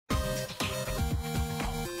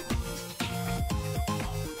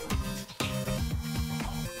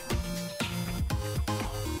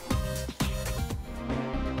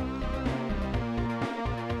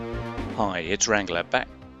Hi, it's Wrangler back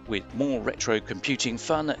with more retro computing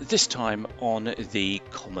fun, this time on the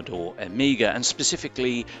Commodore Amiga, and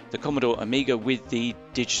specifically the Commodore Amiga with the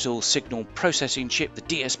digital signal processing chip, the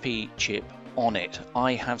DSP chip on it.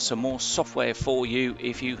 I have some more software for you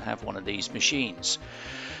if you have one of these machines.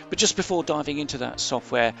 But just before diving into that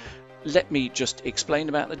software, let me just explain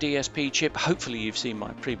about the DSP chip. Hopefully you've seen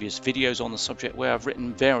my previous videos on the subject where I've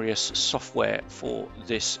written various software for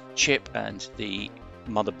this chip and the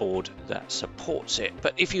motherboard that supports it.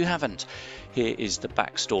 But if you haven't, here is the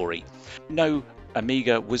backstory. No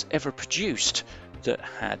Amiga was ever produced that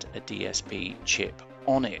had a DSP chip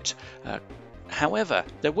on it. However,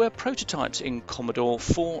 there were prototypes in Commodore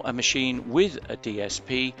for a machine with a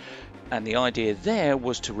DSP, and the idea there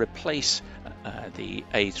was to replace the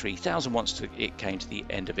A3000 once it came to the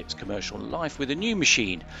end of its commercial life with a new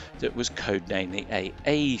machine that was codenamed the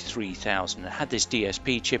AA3000. It had this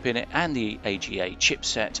DSP chip in it and the AGA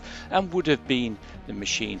chipset, and would have been the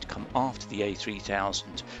machine to come after the A3000,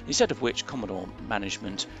 instead of which Commodore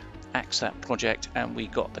management axed that project and we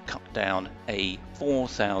got the cut down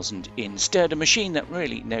A4000 instead, a machine that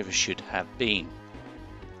really never should have been.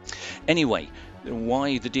 Anyway,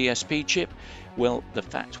 why the DSP chip? Well, the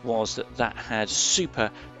fact was that had super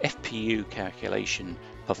FPU calculation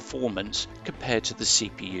performance compared to the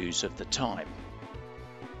CPUs of the time.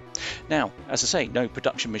 Now, as I say, no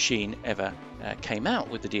production machine ever came out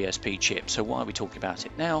with the DSP chip, so why are we talking about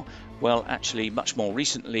it now? Well, actually, much more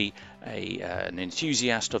recently, an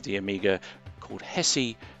enthusiast of the Amiga called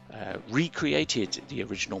Hesse recreated the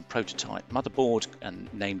original prototype motherboard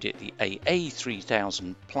and named it the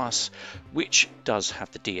AA3000 Plus, which does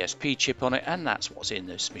have the DSP chip on it, and that's what's in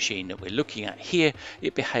this machine that we're looking at here.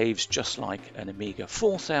 It behaves just like an Amiga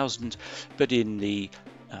 4000, but in the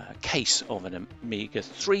case of an Amiga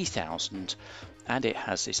 3000, and it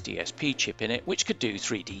has this DSP chip in it which could do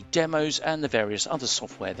 3D demos and the various other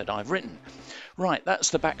software that I've written. Right, that's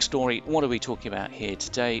the backstory. What are we talking about here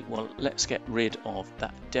today? Well, let's get rid of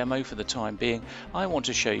that demo for the time being. I want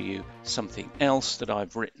to show you something else that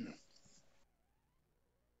I've written.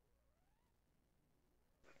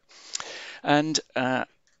 And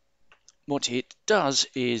what it does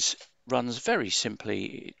is runs very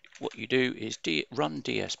simply. What you do is run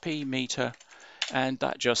DSPmeter, and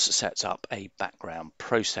that just sets up a background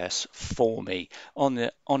process for me. On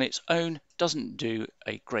its own, doesn't do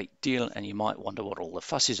a great deal, and you might wonder what all the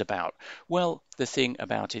fuss is about. Well, the thing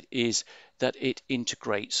about it is that it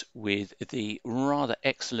integrates with the rather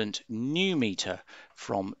excellent Newmeter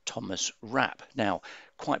from Thomas Rapp. Now,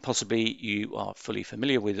 quite possibly you are fully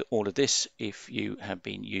familiar with all of this if you have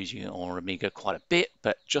been using your Amiga quite a bit,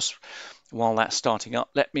 but just while that's starting up,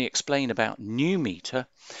 let me explain about Newmeter.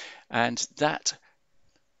 And that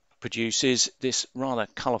produces this rather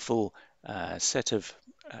colourful set of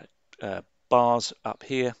bars up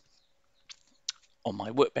here on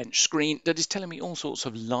my workbench screen that is telling me all sorts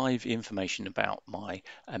of live information about my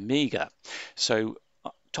Amiga. So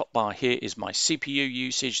top bar here is my CPU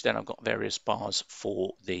usage, then I've got various bars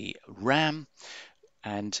for the RAM,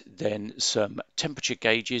 and then some temperature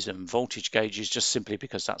gauges and voltage gauges, just simply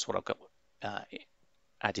because that's what I've got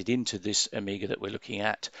added into this Amiga that we're looking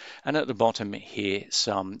at. And at the bottom here,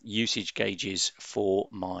 some usage gauges for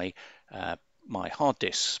my my hard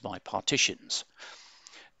disks, my partitions.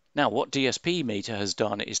 Now, what DSPmeter has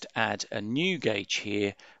done is to add a new gauge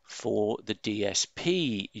here for the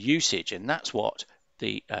DSP usage, and that's what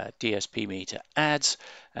the DSPmeter adds,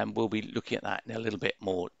 and we'll be looking at that in a little bit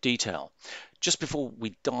more detail. Just before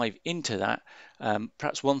we dive into that,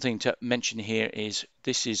 perhaps one thing to mention here is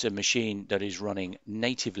this is a machine that is running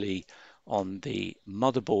natively on the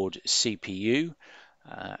motherboard CPU.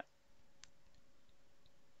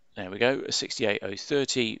 There we go, a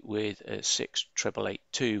 68030 with a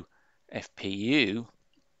 68882 FPU.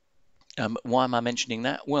 Why am I mentioning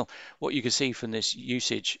that? Well, what you can see from this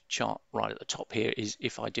usage chart right at the top here is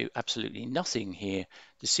if I do absolutely nothing here,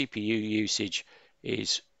 the CPU usage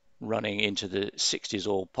is running into the 60s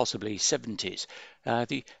or possibly 70s.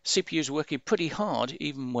 The CPU is working pretty hard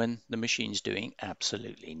even when the machine's doing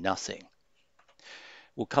absolutely nothing.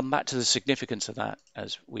 We'll come back to the significance of that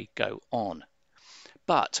as we go on.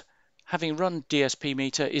 But having run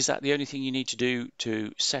DSPmeter, is that the only thing you need to do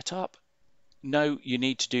to set up? No, you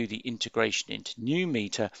need to do the integration into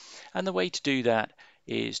Newmeter, and the way to do that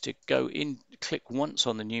is to go in, click once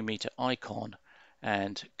on the Newmeter icon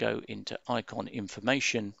and go into icon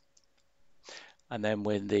information, and then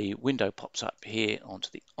when the window pops up here onto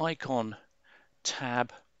the icon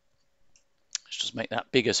tab, Let's just make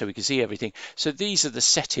that bigger so we can see everything. So these are the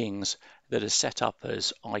settings that are set up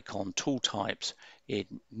as icon tool types in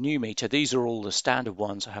Newmeter. These are all the standard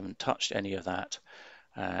ones. I haven't touched any of that.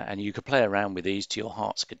 And you can play around with these to your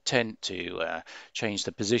heart's content to change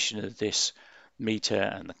the position of this meter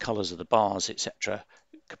and the colors of the bars, etc.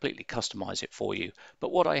 Completely customize it for you.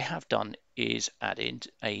 But what I have done is add in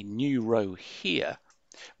a new row here,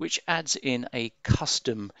 which adds in a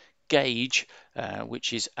custom gauge,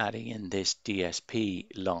 which is adding in this DSP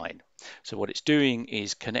line. So what it's doing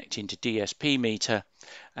is connecting to DSPmeter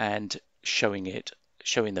and showing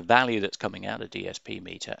the value that's coming out of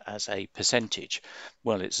DSPmeter as a percentage.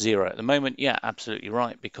 Well, it's 0 at the moment. Yeah, absolutely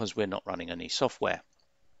right, because we're not running any software.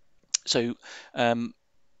 So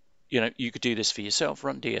you could do this for yourself,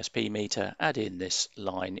 run DSPmeter, add in this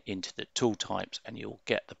line into the tool types, and you'll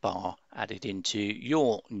get the bar added into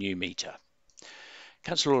your Newmeter.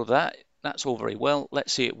 Cancel all of that. That's all very well.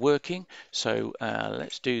 Let's see it working. So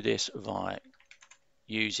let's do this by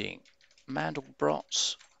using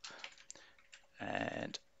Mandelbrot's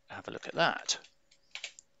and have a look at that.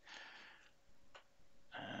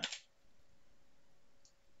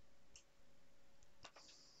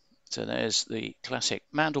 So there's the classic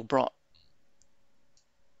Mandelbrot.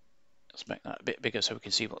 Let's make that a bit bigger so we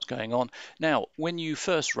can see what's going on. Now, when you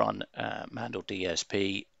first run Mandel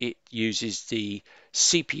DSP, it uses the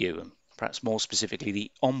CPU, and perhaps more specifically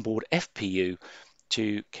the onboard FPU,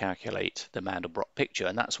 to calculate the Mandelbrot picture.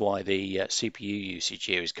 And that's why the CPU usage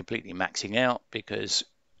here is completely maxing out, because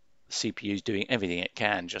the CPU is doing everything it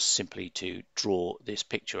can just simply to draw this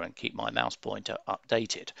picture and keep my mouse pointer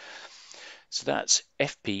updated. So that's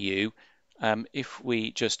FPU. If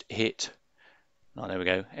we just hit, oh, there we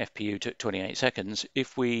go, FPU took 28 seconds.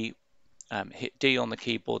 If we hit D on the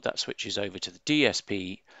keyboard, that switches over to the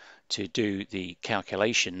DSP to do the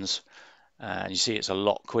calculations. And you see it's a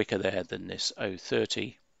lot quicker there than this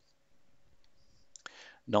A30.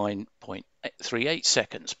 9.38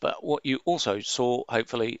 seconds. But what you also saw,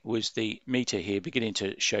 hopefully, was the meter here beginning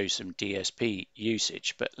to show some DSP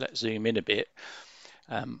usage. But let's zoom in a bit.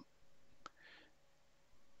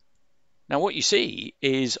 Now what you see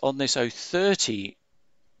is on this A30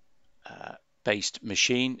 based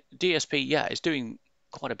machine, DSP, yeah, is doing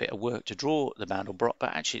quite a bit of work to draw the Mandelbrot,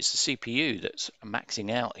 but actually it's the CPU that's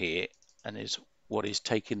maxing out here and is what is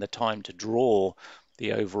taking the time to draw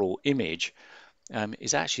the overall image.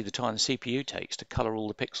 Is actually the time the CPU takes to color all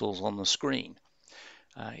the pixels on the screen.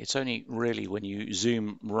 It's only really when you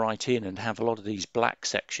zoom right in and have a lot of these black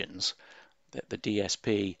sections that the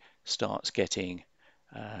DSP starts getting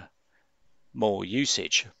more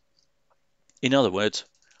usage. In other words,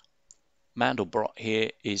 Mandelbrot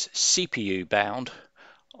here is CPU bound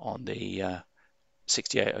on the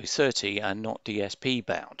 68030 and not DSP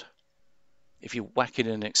bound. If you whack in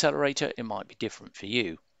an accelerator, it might be different for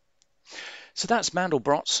you. So that's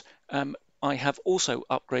Mandelbrot's. I have also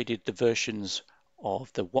upgraded the versions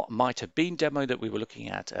of the What Might Have Been demo that we were looking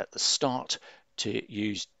at the start to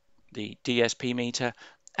use the DSPmeter,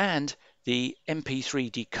 and the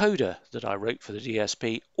MP3 decoder that I wrote for the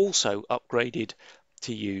DSP also upgraded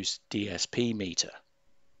to use DSPmeter.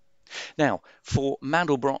 Now, for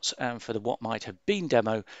Mandelbrot's and for the What Might Have Been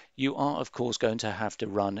demo, you are of course going to have to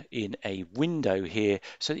run in a window here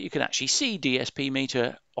so that you can actually see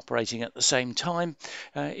DSPmeter operating at the same time.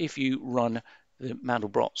 If you run the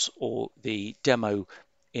Mandelbrot's or the demo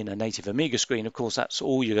in a native Amiga screen, of course that's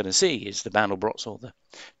all you're going to see is the Mandelbrot's or the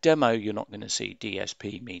demo. You're not going to see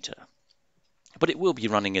DSPmeter, but it will be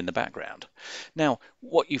running in the background. Now,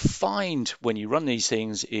 what you find when you run these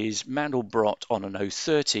things is Mandelbrot on an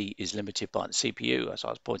A30 is limited by the CPU, as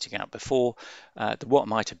I was pointing out before. The What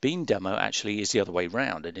Might Have Been demo actually is the other way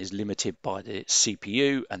around and is limited by the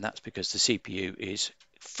CPU, and that's because the CPU is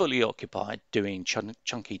fully occupied doing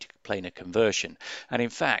chunky to planar conversion. And in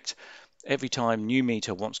fact, every time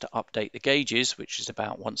Newmeter wants to update the gauges, which is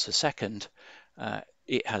about once a second,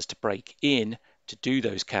 it has to break in to do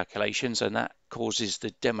those calculations, and that causes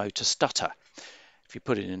the demo to stutter. If you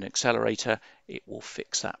put in an accelerator, it will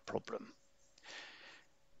fix that problem.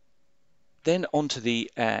 Then onto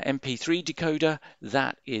the MP3 decoder,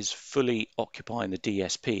 that is fully occupying the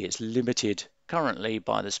DSP. It's limited currently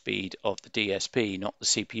by the speed of the DSP, not the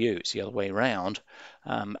CPU. It's the other way around.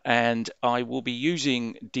 And I will be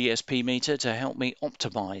using DSPmeter to help me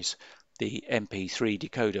optimize the MP3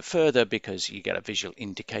 decoder further, because you get a visual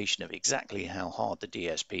indication of exactly how hard the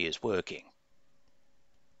DSP is working.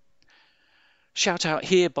 Shout out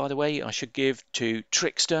here, by the way, I should give to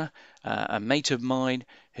Trickster, a mate of mine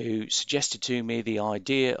who suggested to me the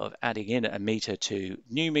idea of adding in a meter to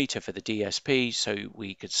Newmeter for the DSP so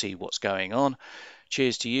we could see what's going on.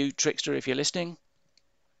 Cheers to you, Trickster, if you're listening.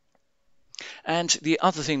 And the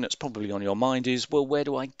other thing that's probably on your mind is, well, where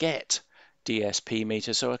do I get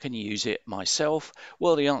DSPmeter so I can use it myself?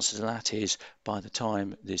 Well, the answer to that is, by the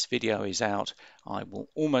time this video is out, I will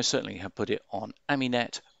almost certainly have put it on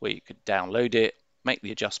Aminet, where you could download it, make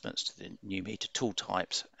the adjustments to the Newmeter tool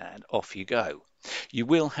types, and off you go. You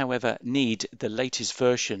will, however, need the latest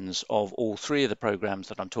versions of all three of the programs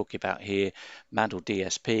that I'm talking about here: Mandel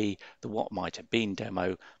DSP, the What Might Have Been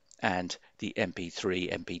demo, and the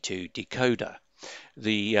MP3 MP2 decoder.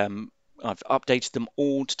 I've updated them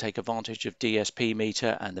all to take advantage of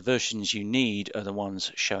DSPmeter, and the versions you need are the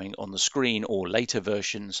ones showing on the screen, or later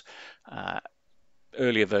versions.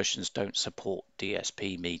 Earlier versions don't support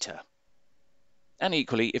DSPmeter. And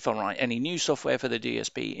equally, if I write any new software for the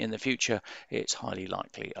DSP in the future, it's highly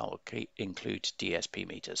likely I'll include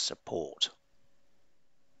DSPmeter support.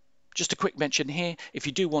 Just a quick mention here, if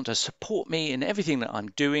you do want to support me in everything that I'm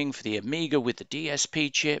doing for the Amiga with the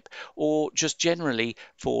DSP chip, or just generally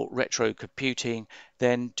for retro computing,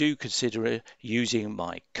 then do consider using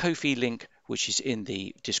my Ko-fi link, which is in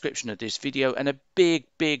the description of this video. And a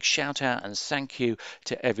big shout out and thank you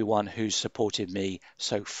to everyone who's supported me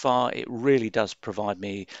so far. It really does provide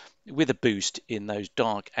me with a boost in those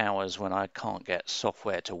dark hours when I can't get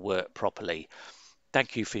software to work properly.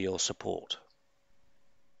 Thank you for your support.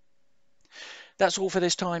 That's all for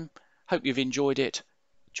this time. Hope you've enjoyed it.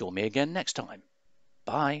 Join me again next time.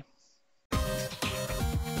 Bye.